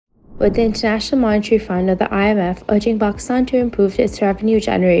With the International Monetary Fund or the IMF urging Pakistan to improve its revenue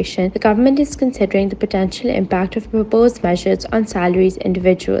generation, the government is considering the potential impact of proposed measures on salaries,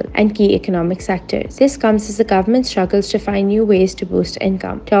 individual and key economic sectors. This comes as the government struggles to find new ways to boost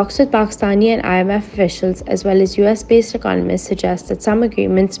income. Talks with Pakistani and IMF officials as well as US-based economists suggest that some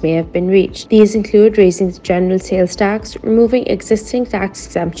agreements may have been reached. These include raising the general sales tax, removing existing tax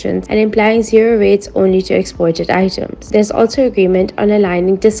exemptions, and implying zero rates only to exported items. There's also agreement on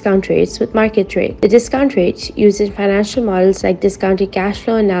aligning discount rates with market rate. The discount rate, used in financial models like discounted cash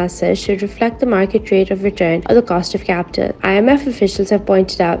flow analysis, should reflect the market rate of return or the cost of capital. IMF officials have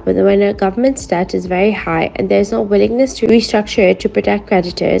pointed out that when a government's debt is very high and there is no willingness to restructure it to protect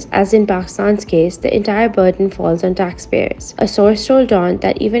creditors, as in Pakistan's case, the entire burden falls on taxpayers. A source told Dawn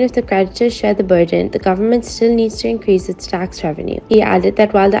that even if the creditors share the burden, the government still needs to increase its tax revenue. He added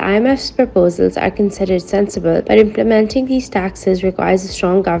that while the IMF's proposals are considered sensible, but implementing these taxes requires a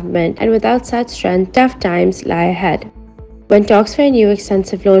strong government, and without such strength, tough times lie ahead. When talks for a new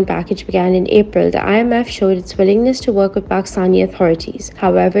extensive loan package began in April, the IMF showed its willingness to work with Pakistani authorities.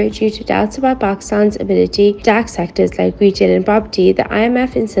 However, due to doubts about Pakistan's ability to tax sectors like retail and property, the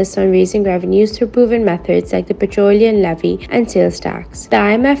IMF insists on raising revenues through proven methods like the petroleum levy and sales tax. The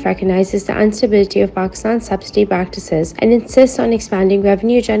IMF recognizes the instability of Pakistan's subsidy practices and insists on expanding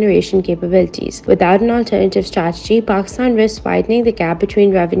revenue generation capabilities. Without an alternative strategy, Pakistan risks widening the gap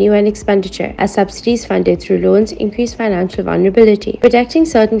between revenue and expenditure, as subsidies funded through loans increase financial vulnerability. Protecting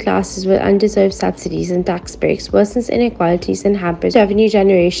certain classes with undeserved subsidies and tax breaks worsens inequalities and hampers revenue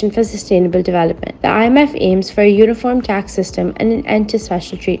generation for sustainable development. The IMF aims for a uniform tax system and an end to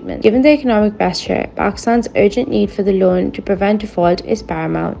special treatment. Given the economic pressure, Pakistan's urgent need for the loan to prevent default is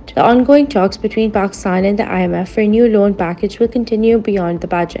paramount. The ongoing talks between Pakistan and the IMF for a new loan package will continue beyond the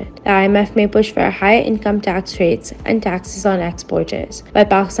budget. The IMF may push for higher income tax rates and taxes on exporters, while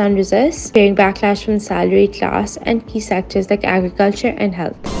Pakistan resists, fearing backlash from the salaried class and key sectors like agriculture and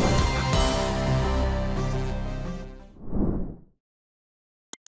health.